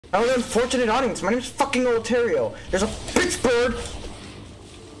Oh, the unfortunate audience. My name's fucking Olterio. There's a bitch bird.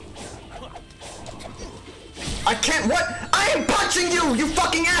 I can't. What? I am punching you, you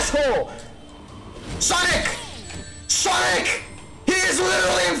fucking asshole! Sonic! Sonic! He is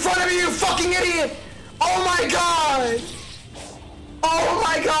literally in front of you, you fucking idiot! Oh my god! Oh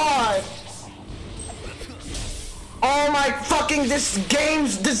my god! Oh my fucking, this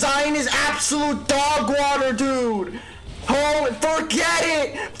game's design is absolute dog water, dude! Oh, forget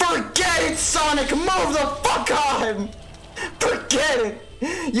it! Forget it, Sonic! Move the fuck on! Forget it!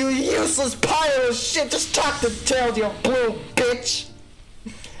 You useless pile of shit! Just talk to Tails, you blue bitch!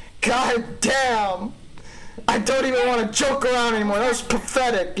 God damn! I don't even want to joke around anymore. That was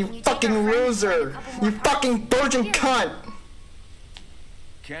pathetic, you fucking loser! You fucking virgin cunt!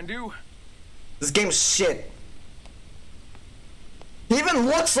 Can do. This game's shit. He even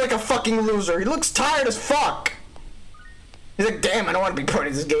looks like a fucking loser. He looks tired as fuck. He's like, damn, I don't want to be part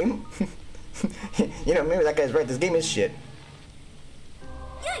of this game. You know, maybe that guy's right. This game is shit.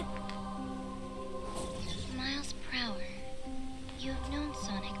 Miles per hour. You have known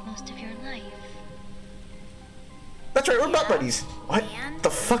Sonic most of your life. That's right, we're butt buddies. What the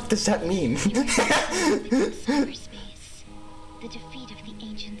fuck does that mean? Cyberspace. The defeat of the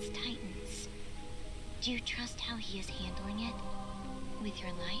Ancients' Titans. Do you trust how he is handling it? With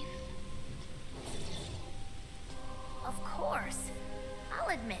your life? Of course. I'll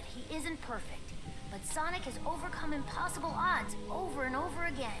admit he isn't perfect, but Sonic has overcome impossible odds over and over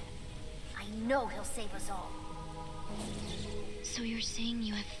again. I know he'll save us all. So you're saying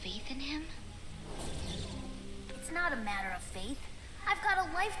you have faith in him? It's not a matter of faith. I've got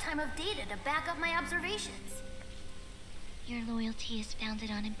a lifetime of data to back up my observations. Your loyalty is founded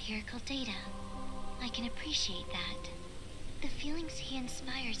on empirical data. I can appreciate that. The feelings he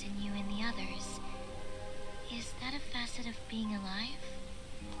inspires in you and the others, is that a facet of being alive?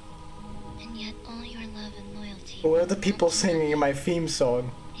 And yet all your love and loyalty... What are the people singing in my theme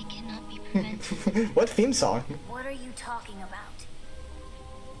song? It cannot be prevented. What theme song? What are you talking about?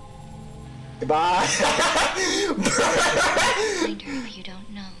 Goodbye. Find her if you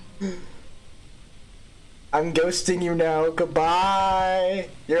don't know. I'm ghosting you now. Goodbye.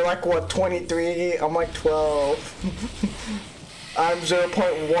 You're like, what, 23? I'm like 12. I'm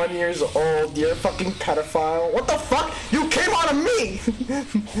 0.1 years old. You're a fucking pedophile. What the fuck? You came on to me!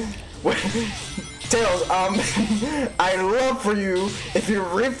 Tails, I'd love for you if you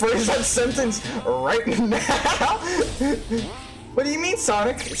rephrase that sentence right now. What do you mean,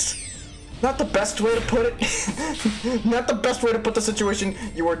 Sonic? It's not the best way to put it. Not the best way to put the situation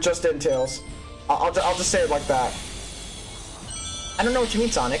you were just in, Tails. I'll just say it like that. I don't know what you mean,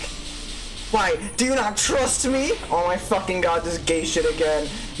 Sonic. Why, do you not trust me? Oh my fucking god, this gay shit again.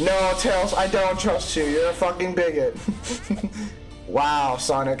 No, Tails, I don't trust you. You're a fucking bigot. Wow,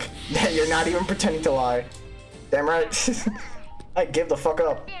 Sonic. You're not even pretending to lie. Damn right. I give the fuck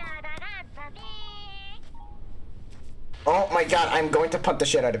up. Oh my god, I'm going to punt the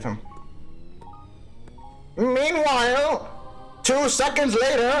shit out of him. Meanwhile, 2 seconds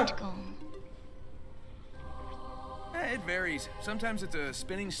later... It varies. Sometimes it's a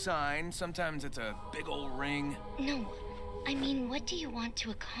spinning sign, sometimes it's a big old ring. No, I mean, what do you want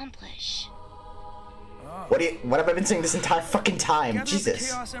to accomplish? Oh. What have I been saying this entire fucking time? Gather Jesus.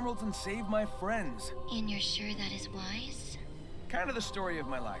 the Chaos Emeralds and save my friends. And you're sure that is wise? Kind of the story of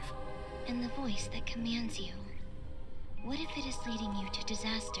my life. And the voice that commands you. What if it is leading you to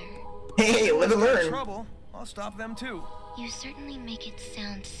disaster? Hey, live and learn. Trouble, I'll stop them too. You certainly make it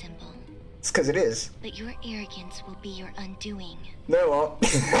sound simple. It's because it is. But your arrogance will be your undoing. No, it won't.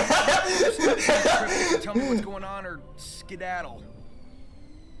 Tell me what's going on or skedaddle.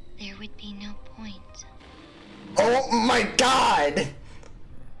 There would be no point. Oh my god!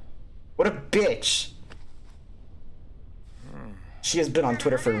 What a bitch. She has been on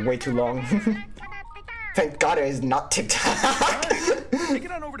Twitter for way too long. Thank god it is not TikTok. Take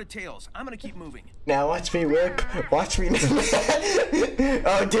it on over to Tails. I'm gonna keep moving. Now watch me whip. Watch me.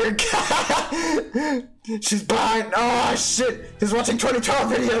 Oh dear god. She's behind. Oh shit. She's watching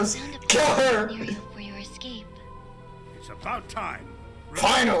 2012 videos. Kill her. For your escape. It's about time.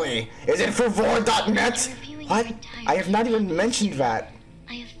 Finally. Is it for.net? What? I have not even mentioned that.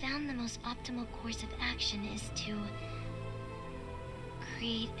 I have found the most optimal course of action is to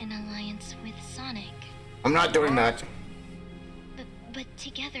create an alliance with Sonic. I'm not doing that. But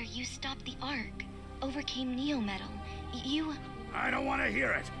together you stopped the Ark, overcame Neo-Metal. You... I don't want to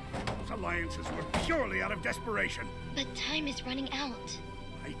hear it. Those alliances were purely out of desperation. But time is running out.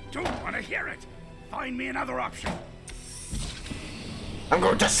 I don't want to hear it. Find me another option. I'm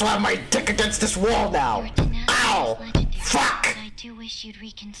going to slam my dick against this wall now. Ow! Fuck! I do wish you'd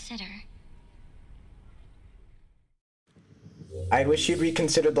reconsider. I wish you'd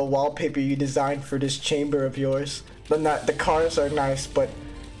reconsider the wallpaper you designed for this chamber of yours. The cars are nice, but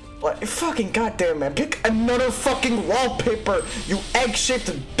what? Fucking goddamn, man! Pick another fucking wallpaper, you egg-shaped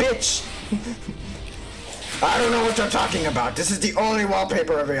bitch. I don't know what you're talking about. This is the only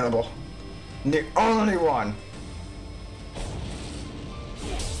wallpaper available. The only one.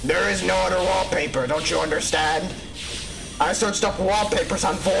 There is no other wallpaper. Don't you understand? I searched up wallpapers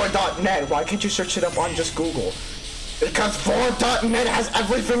on vor.net. Why can't you search it up on just Google? Because vor.net has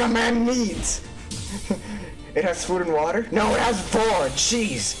everything a man needs. It has food and water? No, it has vor.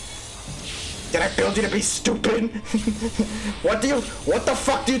 Jeez. Did I build you to be stupid? What the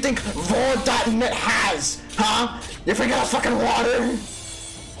fuck do you think vor.net has? Huh? You think it has fucking water?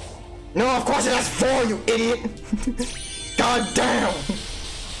 No, of course it has vor, you idiot. God damn.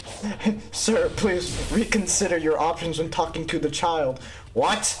 Sir, please reconsider your options when talking to the child.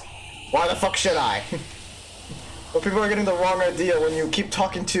 What? Why the fuck should I? Well, people are getting the wrong idea when you keep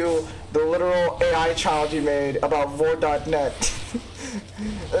talking to the literal AI child you made about vor.net.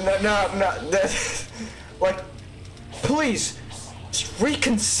 No, like, please, just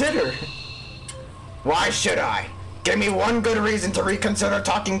reconsider. Why should I? Give me one good reason to reconsider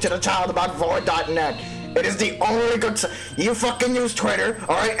talking to the child about vor.net. It is the only good. You fucking use Twitter,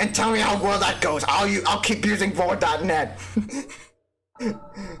 all right, and tell me how well that goes. I'll keep using vor.net.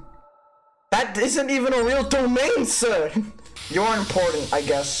 That isn't even a real domain, sir. You are important, I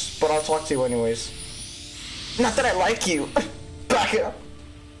guess, but I'll talk to you anyways. Not that I like you. Back it up.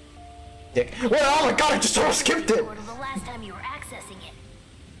 Dick. Well, oh my god, I just skipped it. The last time you were accessing it.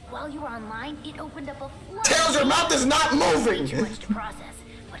 While you were online, it opened up a flood. Tails, your mouth is not moving. Too much to process,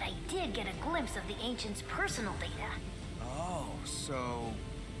 but I did get a glimpse of the ancients' personal data. Oh, so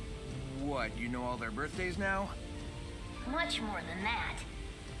what? You know all their birthdays now? Much more than that.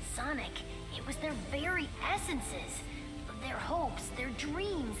 Sonic, it was their very essences. Their hopes, their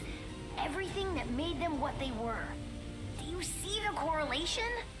dreams. Everything that made them what they were. Do you see the correlation?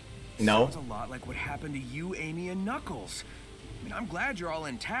 No. Sounds a lot like what happened to you, Amy, and Knuckles. I mean, I'm glad you're all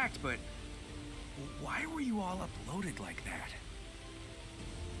intact, but why were you all uploaded like that?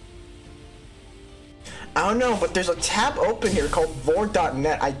 I don't know, but there's a tab open here called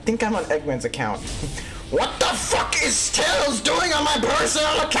vor.net. I think I'm on Eggman's account. What the fuck is Tails doing on my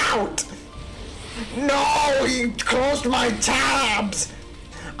personal account? No, he closed my tabs.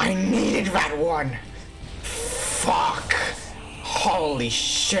 I needed that one. Fuck. Holy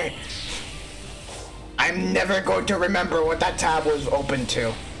shit. I'm never going to remember what that tab was open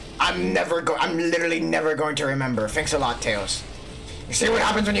to. I'm literally never going to remember. Thanks a lot, Tails. You see what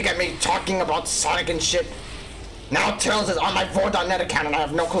happens when you get me talking about Sonic and shit? Now Tails is on my vor.net account and I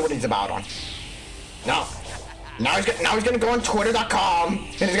have no clue what he's about on. No. Now he's gonna go on twitter.com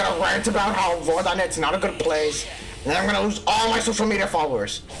and he's gonna rant about how vor.net's not a good place. And then I'm gonna lose all my social media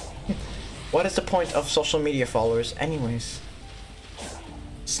followers. What is the point of social media followers anyways?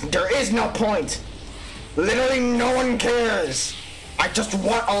 There is no point. Literally no one cares. I just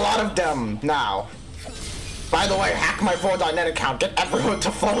want a lot of them now. By the way, hack my vor.net account. Get everyone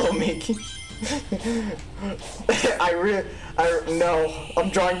to follow me. No, I'm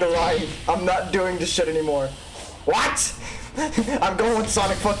drawing the line. I'm not doing this shit anymore. What? I'm going with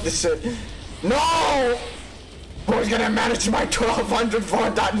Sonic, fuck this shit. No! Who's gonna manage my 1200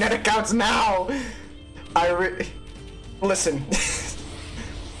 vor.net accounts now? Listen.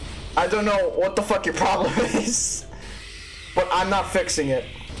 I don't know what the fuck your problem is, but I'm not fixing it.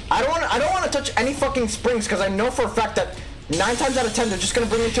 I don't want to touch any fucking springs because I know for a fact that 9 times out of 10 they're just gonna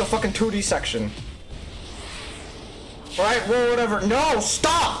bring me to a fucking 2D section. Alright, well, whatever. No,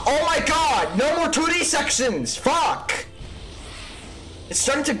 stop! Oh my god! No more 2D sections! Fuck! It's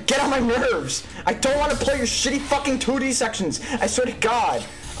starting to get on my nerves. I don't want to play your shitty fucking 2D sections. I swear to god.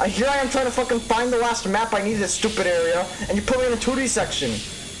 Here I am trying to fucking find the last map I need in this stupid area, and you put me in a 2D section.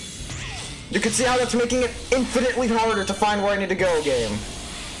 You can see how that's making it infinitely harder to find where I need to go, game.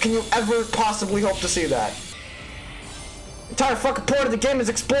 Can you ever possibly hope to see that? The entire fucking point of the game is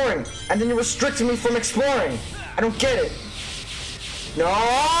exploring, and then you're restricting me from exploring. I don't get it.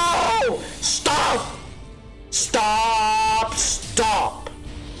 No! Stop! Stop! Stop!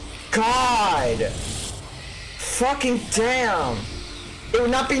 God! Fucking damn! It would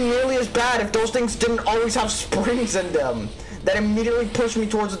not be nearly as bad if those things didn't always have springs in them that immediately push me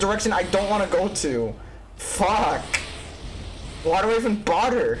towards the direction I don't want to go to. Fuck. Why do I even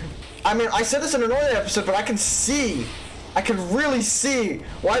bother? I mean, I said this in an earlier episode, but I can really see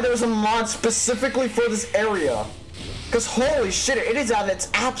why there's a mod specifically for this area. Because holy shit, it is at its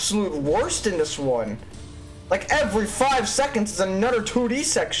absolute worst in this one. Like every 5 seconds is another 2D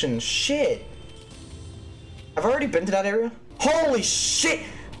section. Shit. I've already been to that area. Holy shit!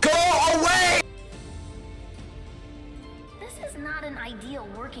 Go away! This is not an ideal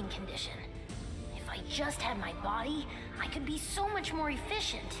working condition. If I just had my body, I could be so much more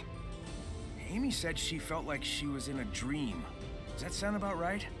efficient. Amy said she felt like she was in a dream. Does that sound about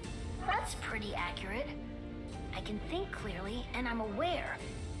right? That's pretty accurate. I can think clearly, and I'm aware,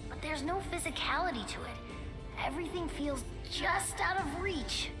 but there's no physicality to it. Everything feels just out of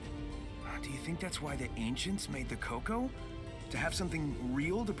reach. Do you think that's why the ancients made the cocoa? To have something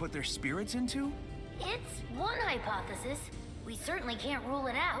real to put their spirits into? It's one hypothesis. We certainly can't rule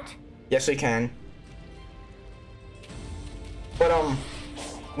it out. Yes, we can. But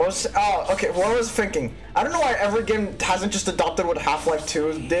okay, what I was thinking, I don't know why every game hasn't just adopted what Half-Life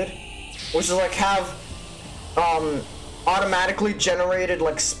 2 did, which is like have automatically generated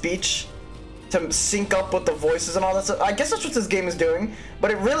like speech to sync up with the voices and all that stuff. I guess that's what this game is doing,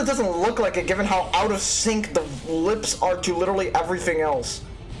 but it really doesn't look like it given how out of sync the lips are to literally everything else.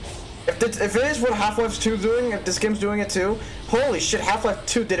 If it is what Half-Life 2 is doing, if this game's doing it too, holy shit, Half-Life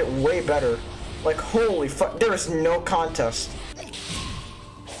 2 did it way better. Like, holy fuck, there is no contest.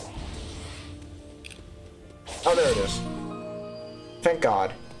 Oh, there it is. Thank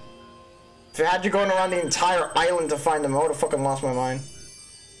God. If it had you going around the entire island to find them, I would've fucking lost my mind.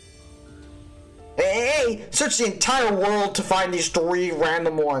 Hey, search the entire world to find these 3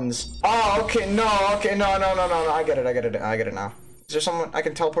 random ones. Oh, okay, no, I get it now. Is there someone I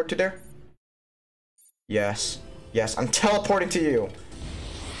can teleport to there? Yes, I'm teleporting to you.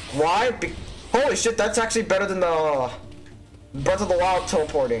 Why? Holy shit, that's actually better than the Breath of the Wild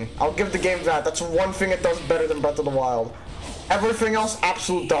teleporting. I'll give the game that. That's one thing it does better than Breath of the Wild. Everything else,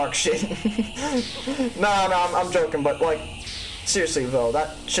 absolute dog shit. No, I'm joking, but like, seriously though,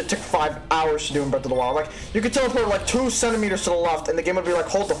 that shit took 5 hours to do in Breath of the Wild. Like, you could teleport like 2 centimeters to the left, and the game would be like,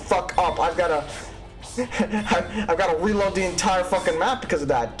 hold the fuck up, I've gotta reload the entire fucking map because of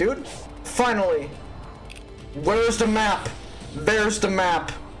that, dude. Finally. Where's the map? There's the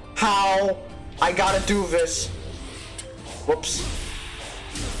map. How? I gotta do this. Whoops.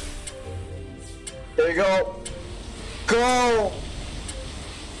 There you go. Go!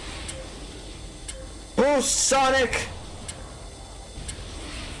 Boost, Sonic!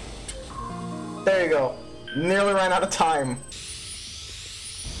 There you go. Nearly ran out of time.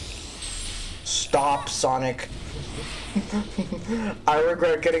 Stop, Sonic. I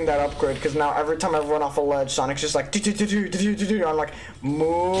regret getting that upgrade because now every time I run off a ledge, Sonic's just like I'm like,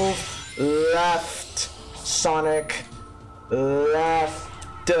 move left, Sonic, left.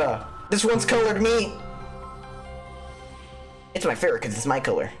 This one's colored me. It's my favorite because it's my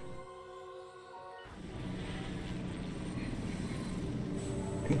color.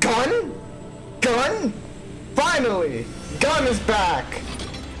 Gun? Gun? Finally! Gun is back!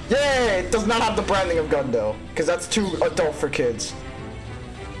 Yay! It does not have the branding of Gun though, because that's too adult for kids.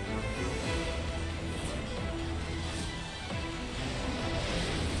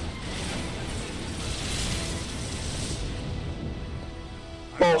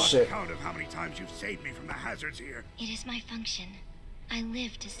 Bullshit. I've lost count of how many times you've saved me from the hazards here. It is my function. I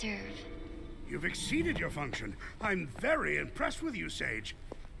live to serve. You've exceeded your function. I'm very impressed with you, Sage.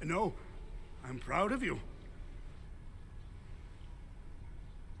 No, I'm proud of you.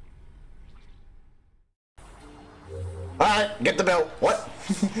 Alright, get the bell. What?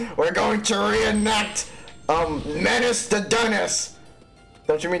 We're going to reenact, Menace the Dennis.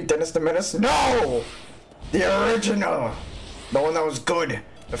 Don't you mean Dennis the Menace? No! The original. The one that was good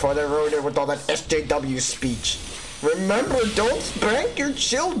before they wrote it with all that SJW speech. Remember, don't spank your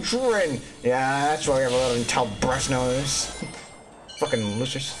children. Yeah, that's why we have a lot of tall breast nose. Fucking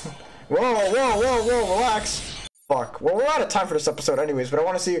losers. Whoa, relax. Fuck. Well, we're out of time for this episode anyways, but I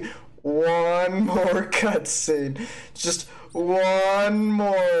want to see one more cutscene. Just one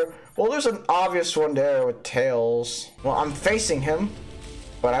more. Well, there's an obvious one there with Tails. Well, I'm facing him,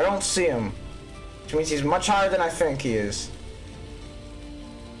 but I don't see him. Which means he's much higher than I think he is.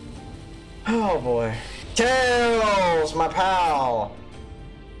 Oh boy. Tails, my pal.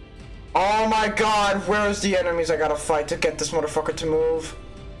 Oh my god, where's the enemies I gotta fight to get this motherfucker to move?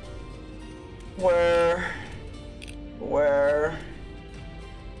 Where?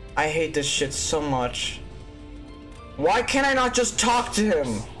 I hate this shit so much. Why can't I not just talk to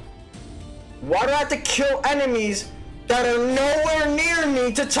him? Why do I have to kill enemies that are nowhere near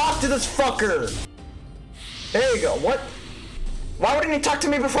me to talk to this fucker? There you go. What? Why wouldn't he talk to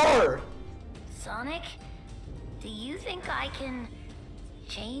me before? Sonic, do you think I can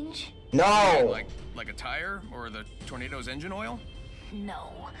change? No. Like a tire or the tornado's engine oil?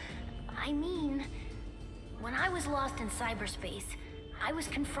 No. I mean, When I was lost in cyberspace, I was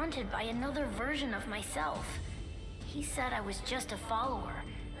confronted by another version of myself. He said I was just a follower,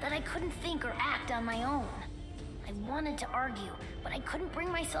 that I couldn't think or act on my own. I wanted to argue, but I couldn't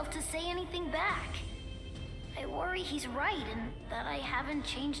bring myself to say anything back. I worry he's right and that I haven't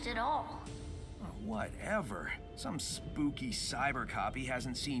changed at all. Whatever. Some spooky cyber copy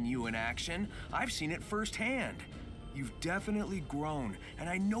hasn't seen you in action. I've seen it firsthand. You've definitely grown, and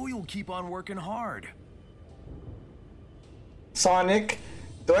I know you'll keep on working hard. Sonic,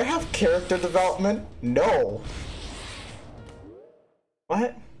 do I have character development? No.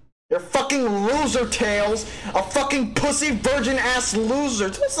 What? You're a fucking loser, Tails! A fucking pussy virgin ass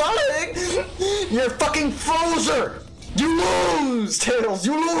loser! Sonic! You're a fucking frozer! You lose, Tails!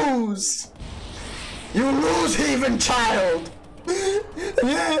 You lose! You lose, heathen child!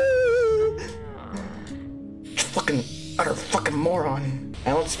 Fucking utter fucking moron.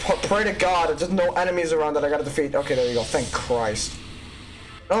 And let's pray to God that there's no enemies around that I gotta defeat. Okay, there you go. Thank Christ.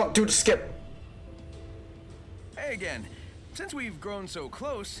 Oh, dude, skip. Hey again. Since we've grown so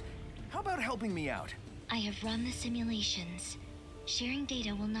close, how about helping me out? I have run the simulations. Sharing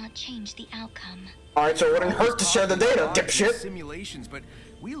data will not change the outcome. Alright, so it wouldn't hurt to share the data, dipshit. Simulations, but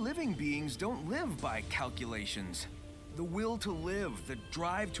we living beings don't live by calculations. The will to live, the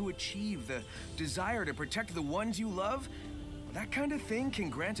drive to achieve, the desire to protect the ones you love, that kind of thing can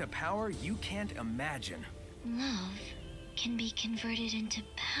grant a power you can't imagine. Love can be converted into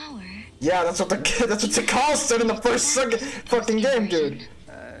power. Yeah, that's what Tikal said in the first fucking game, dude.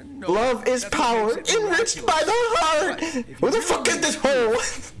 No, love is power, enriched by the heart! Who the fuck is this hole?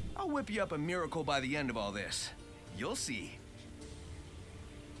 I'll whip you up a miracle by the end of all this. You'll see.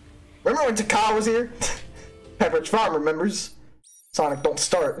 Remember when Tikal was here? Pepperidge Farm remembers. Sonic, don't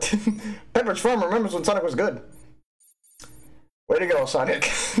start. Pepperidge Farm remembers when Sonic was good. Way to go,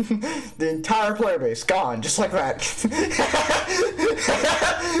 Sonic. The entire player base gone, just like that.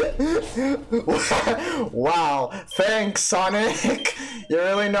 Wow, thanks, Sonic. You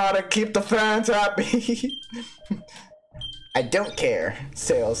really know how to keep the fans happy. I don't care,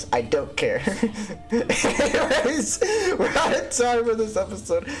 Tails. I don't care. Anyways, we're out of time for this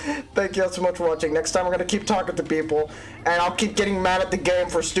episode. Thank you all so much for watching. Next time we're gonna keep talking to people, and I'll keep getting mad at the game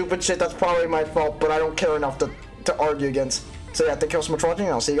for stupid shit that's probably my fault, but I don't care enough to argue against. So yeah, thank you all so much for watching,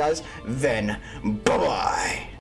 and I'll see you guys then. Bye-bye.